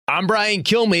I'm Brian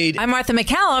Kilmeade. I'm Martha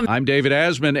McCallum. I'm David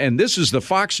Asman, and this is the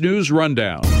Fox News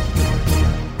Rundown.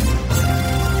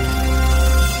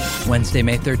 Wednesday,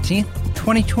 May 13th,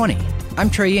 2020. I'm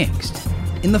Trey Yingst.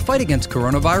 In the fight against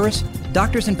coronavirus,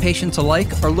 doctors and patients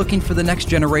alike are looking for the next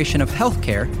generation of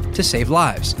healthcare to save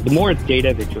lives. The more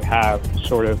data that you have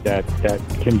sort of that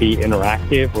can be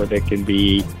interactive or that can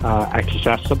be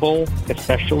accessible,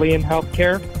 especially in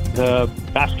healthcare, the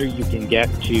faster you can get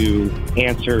to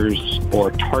answers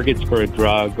or targets for a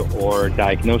drug or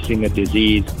diagnosing a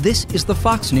disease. This is the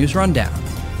Fox News Rundown.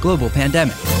 Global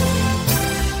pandemic.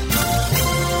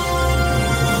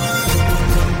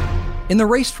 In the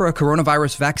race for a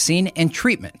coronavirus vaccine and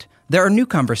treatment, there are new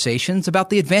conversations about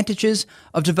the advantages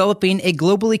of developing a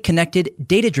globally connected,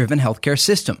 data-driven healthcare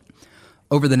system.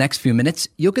 Over the next few minutes,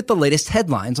 you'll get the latest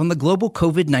headlines on the global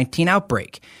COVID-19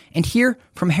 outbreak and hear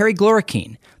from Harry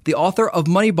Glorioukeen, the author of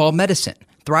Moneyball Medicine,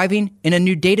 Thriving in a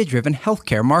New Data-Driven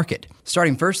Healthcare Market.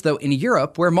 Starting first, though, in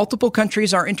Europe, where multiple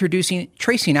countries are introducing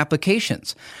tracing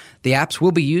applications. The apps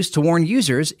will be used to warn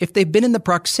users if they've been in the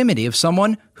proximity of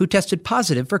someone who tested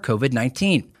positive for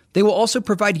COVID-19. They will also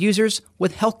provide users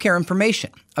with healthcare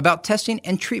information about testing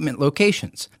and treatment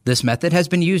locations. This method has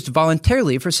been used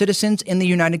voluntarily for citizens in the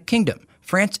United Kingdom,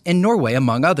 France, and Norway,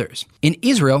 among others. In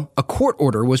Israel, a court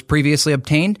order was previously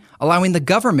obtained, allowing the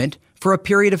government for a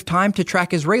period of time to track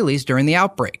Israelis during the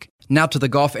outbreak. Now to the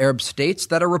Gulf Arab states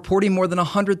that are reporting more than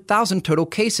 100,000 total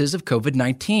cases of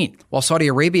COVID-19. While Saudi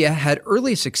Arabia had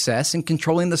early success in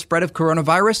controlling the spread of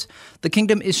coronavirus, the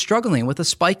kingdom is struggling with a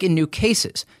spike in new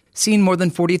cases, seeing more than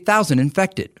 40,000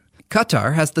 infected.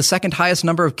 Qatar has the second highest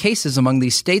number of cases among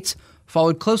these states,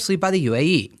 followed closely by the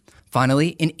UAE. Finally,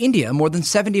 in India, more than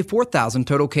 74,000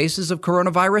 total cases of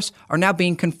coronavirus are now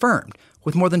being confirmed,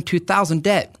 with more than 2,000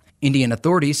 dead. Indian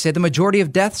authorities say the majority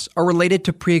of deaths are related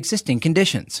to pre-existing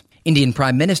conditions. Indian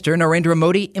Prime Minister Narendra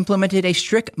Modi implemented a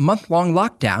strict month-long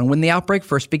lockdown when the outbreak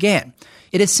first began.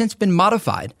 It has since been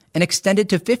modified and extended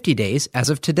to 50 days as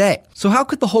of today. So how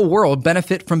could the whole world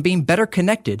benefit from being better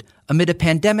connected amid a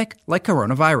pandemic like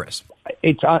coronavirus?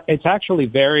 It's actually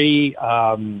very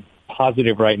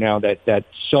positive right now that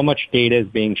so much data is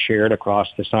being shared across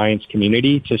the science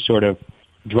community to sort of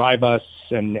drive us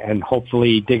and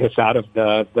hopefully dig us out of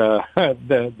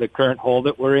the current hole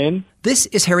that we're in. This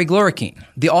is Harry Glorioukeen,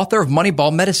 the author of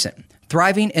Moneyball Medicine,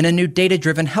 Thriving in a New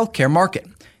Data-Driven Healthcare Market.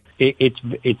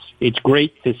 It's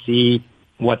great to see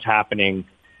what's happening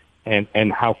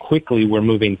and how quickly we're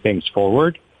moving things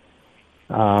forward.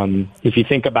 If you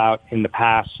think about in the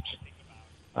past,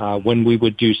 when we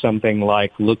would do something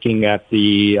like looking at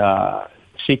the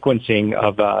sequencing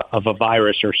of a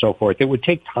virus or so forth, it would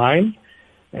take time.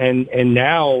 And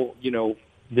now,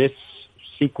 this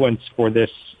sequence for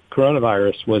this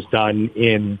coronavirus was done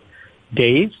in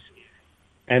days.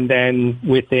 And then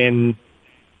within,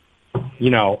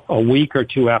 a week or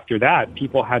two after that,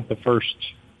 people had the first,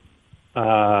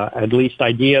 at least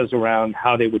ideas around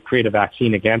how they would create a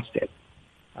vaccine against it.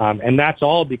 And that's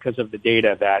all because of the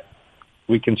data that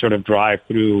we can sort of drive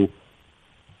through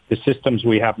the systems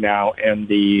we have now and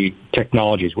the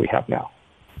technologies we have now.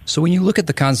 So when you look at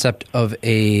the concept of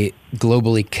a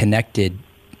globally connected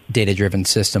data-driven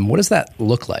system, what does that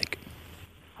look like?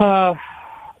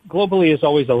 Globally is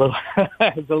always a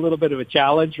little bit of a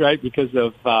challenge, right? Because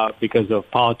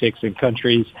of politics and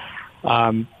countries.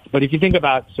 But if you think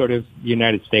about sort of the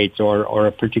United States or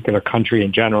a particular country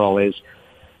in general, is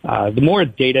the more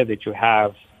data that you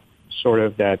have, sort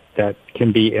of that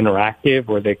can be interactive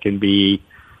or that can be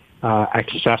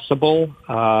accessible,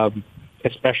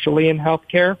 especially in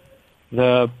healthcare,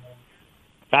 the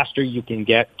faster you can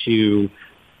get to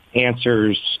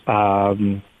answers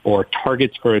or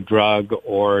targets for a drug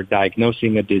or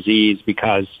diagnosing a disease,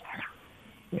 because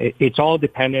it's all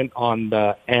dependent on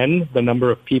the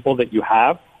number of people that you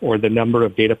have or the number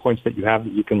of data points that you have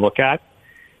that you can look at.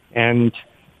 And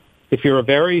if you're a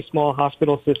very small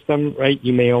hospital system, right,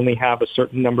 you may only have a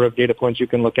certain number of data points you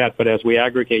can look at, but as we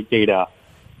aggregate data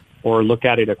or look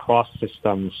at it across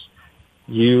systems,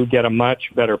 you get a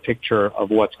much better picture of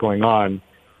what's going on.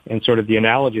 And sort of the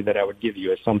analogy that I would give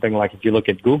you is something like if you look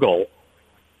at Google,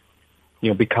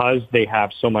 because they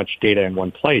have so much data in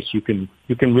one place, you can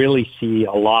really see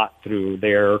a lot through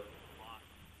that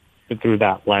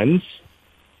lens.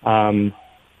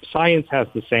 Science has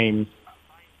the same,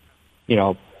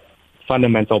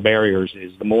 fundamental barriers.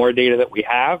 Is the more data that we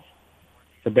have,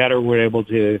 the better we're able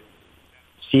to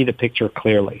see the picture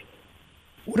clearly.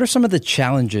 What are some of the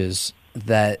challenges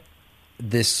that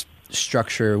this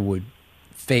structure would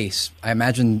face? I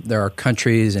imagine there are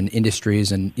countries and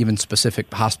industries and even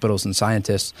specific hospitals and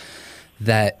scientists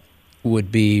that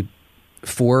would be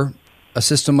for a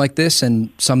system like this and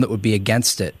some that would be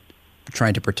against it,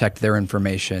 trying to protect their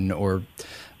information or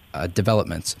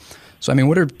developments. So, I mean,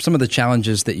 what are some of the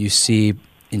challenges that you see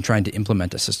in trying to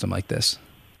implement a system like this?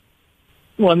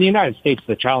 Well, in the United States,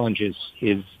 the challenge is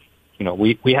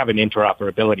we have an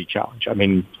interoperability challenge. I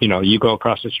mean, you go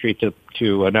across the street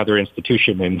to another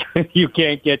institution and you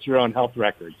can't get your own health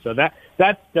record. So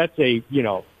that's a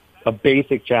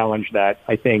basic challenge that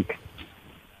I think,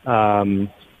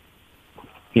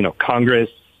 Congress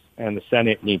and the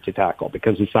Senate need to tackle,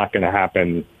 because it's not going to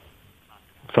happen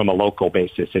from a local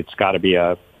basis. It's got to be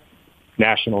a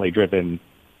nationally driven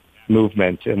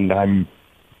movement. And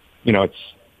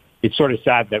it's sort of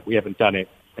sad that we haven't done it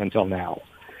until now.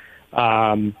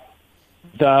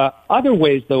 The other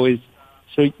ways, though, is,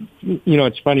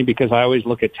 it's funny because I always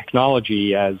look at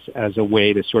technology as a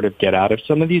way to sort of get out of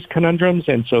some of these conundrums.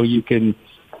 And so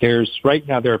right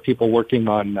now there are people working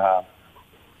on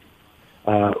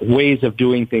ways of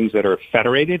doing things that are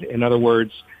federated. In other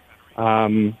words,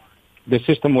 the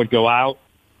system would go out,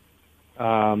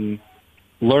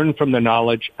 learn from the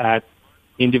knowledge at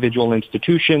individual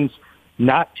institutions,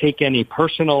 not take any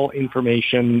personal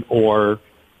information or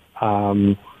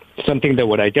something that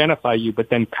would identify you, but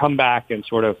then come back and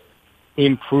sort of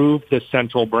improve the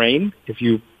central brain, if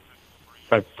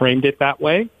I've framed it that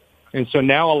way. And so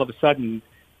now all of a sudden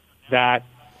that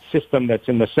system that's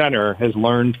in the center has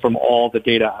learned from all the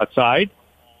data outside,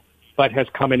 but has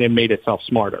come in and made itself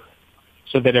smarter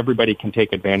so that everybody can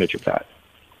take advantage of that.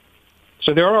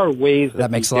 So there are ways that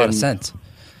makes a lot of sense.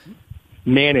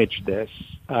 Manage this.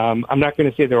 I'm not going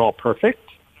to say they're all perfect.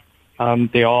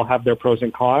 They all have their pros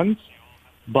and cons,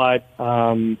 but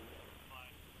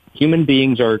human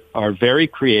beings are very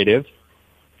creative,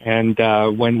 and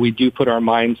when we do put our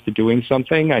minds to doing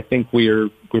something, I think we're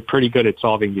pretty good at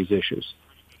solving these issues.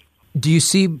 Do you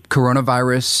see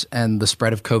coronavirus and the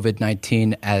spread of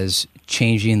COVID-19 as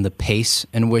changing the pace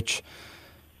in which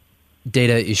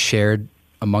data is shared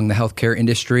among the healthcare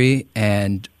industry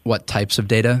and what types of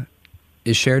data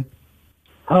is shared?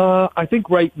 I think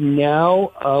right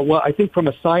now, I think from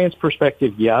a science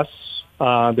perspective, yes.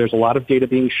 There's a lot of data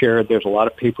being shared. There's a lot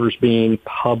of papers being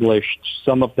published.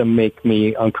 Some of them make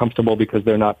me uncomfortable because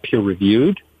they're not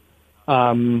peer-reviewed.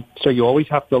 So you always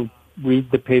have to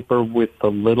read the paper with a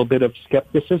little bit of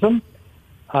skepticism.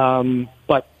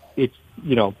 But it's,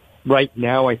 right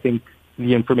now I think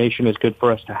the information is good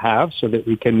for us to have so that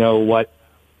we can know what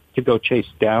to go chase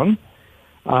down.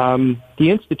 The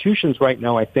institutions right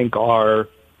now, I think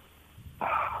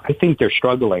they're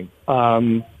struggling.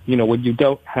 When you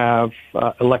don't have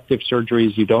elective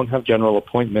surgeries, you don't have general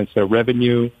appointments, their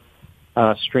revenue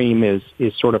stream is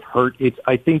sort of hurt.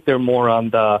 I think they're more on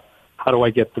the how do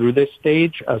I get through this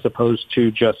stage as opposed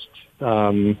to just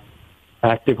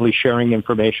actively sharing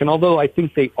information, although I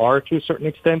think they are to a certain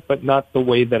extent, but not the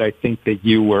way that I think that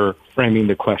you were framing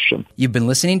the question. You've been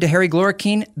listening to Harry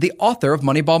Glorikine, the author of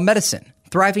Moneyball Medicine,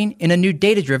 Thriving in a New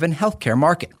Data-Driven Healthcare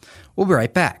Market. We'll be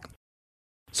right back.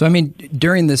 So,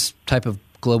 during this type of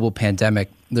global pandemic,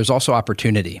 there's also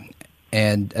opportunity.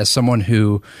 And as someone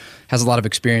who has a lot of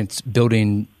experience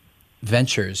building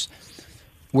ventures,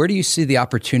 where do you see the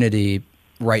opportunity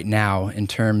right now in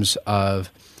terms of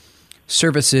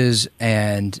services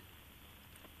and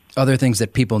other things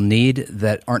that people need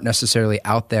that aren't necessarily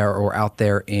out there or out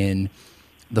there in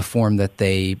the form that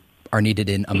they are needed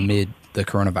in amid the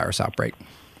coronavirus outbreak?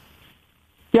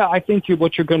 Yeah, I think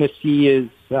what you're going to see is,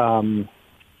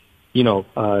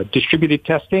 distributed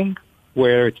testing,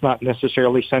 where it's not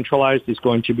necessarily centralized, is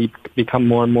going to become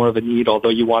more and more of a need, although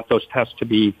you want those tests to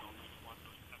be,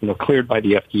 cleared by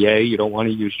the FDA. You don't want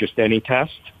to use just any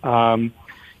test.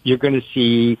 You're going to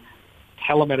see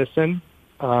telemedicine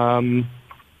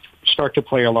start to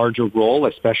play a larger role,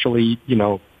 especially,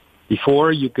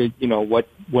 before you could,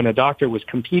 when a doctor was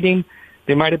competing,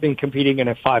 they might have been competing in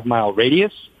a 5-mile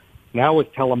radius. Now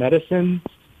with telemedicine,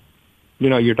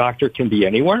 your doctor can be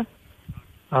anywhere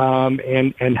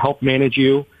and help manage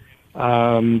you.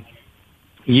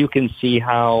 You can see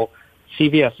how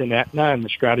CVS and Aetna and the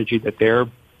strategy that they're,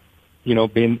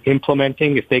 been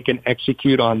implementing, if they can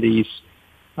execute on these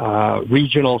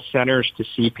regional centers to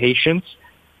see patients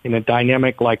in a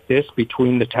dynamic like this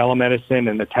between the telemedicine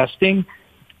and the testing,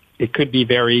 it could be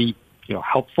very,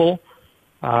 helpful.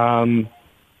 I'm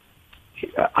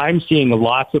seeing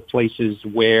lots of places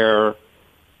where,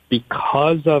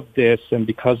 because of this and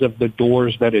because of the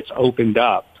doors that it's opened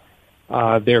up,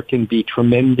 there can be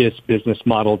tremendous business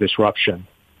model disruption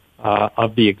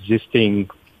of the existing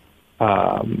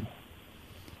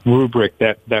rubric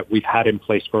that we've had in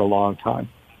place for a long time.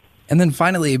 And then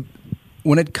finally,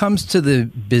 When it comes to the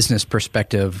business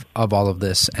perspective of all of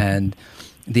this and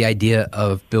the idea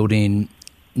of building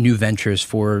new ventures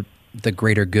for the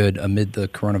greater good amid the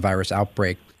coronavirus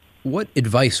outbreak, what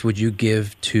advice would you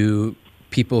give to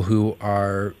people who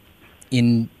are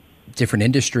in different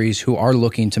industries who are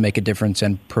looking to make a difference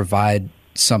and provide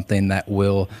something that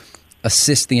will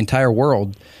assist the entire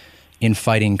world in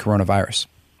fighting coronavirus?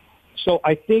 So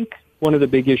I think one of the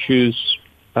big issues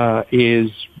is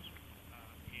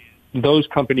those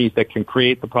companies that can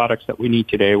create the products that we need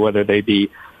today, whether they be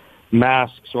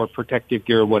masks or protective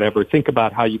gear or whatever. Think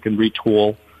about how you can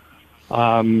retool.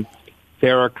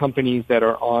 There are companies that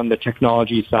are on the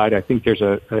technology side. I think there's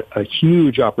a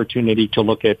huge opportunity to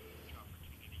look at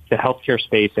the healthcare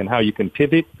space and how you can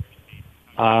pivot,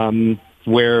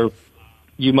 where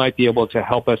you might be able to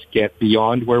help us get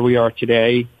beyond where we are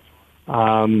today.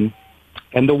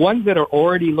 And the ones that are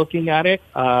already looking at it,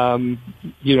 or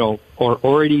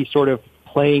already sort of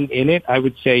playing in it, I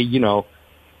would say,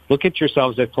 look at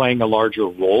yourselves as playing a larger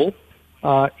role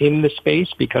in the space,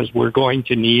 because we're going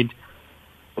to need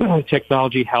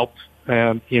technology help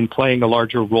in playing a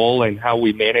larger role in how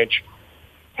we manage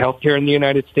healthcare in the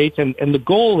United States. And the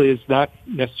goal is not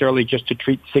necessarily just to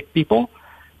treat sick people,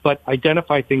 but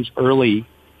identify things early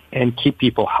and keep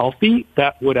people healthy.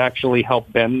 That would actually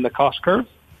help bend the cost curve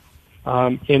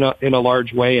in a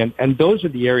large way. And those are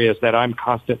the areas that I'm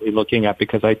constantly looking at,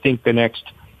 because I think the next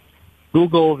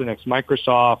Google, the next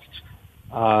Microsoft,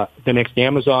 the next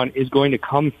Amazon is going to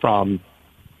come from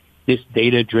this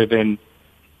data-driven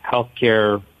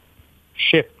healthcare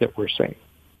shift that we're seeing.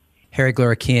 Harry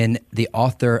Glorikian, the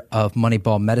author of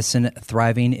Moneyball Medicine,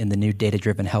 Thriving in the New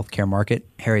Data-Driven Healthcare Market.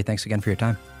 Harry, thanks again for your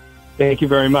time. Thank you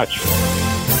very much.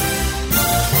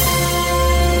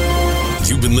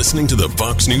 You've been listening to the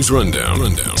Fox News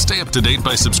Rundown. Stay up to date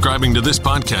by subscribing to this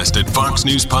podcast at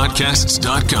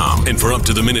foxnewspodcasts.com. And for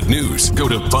up-to-the-minute news, go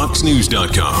to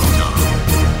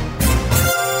foxnews.com.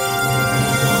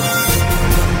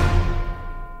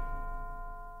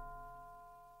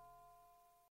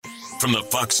 From the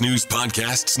Fox News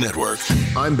Podcasts Network.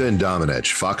 I'm Ben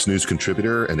Domenech, Fox News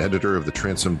contributor and editor of the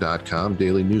Transom.com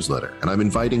daily newsletter, and I'm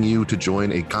inviting you to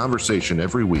join a conversation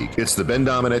every week. It's the Ben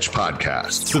Domenech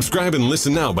Podcast. Subscribe and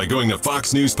listen now by going to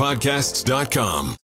foxnewspodcasts.com.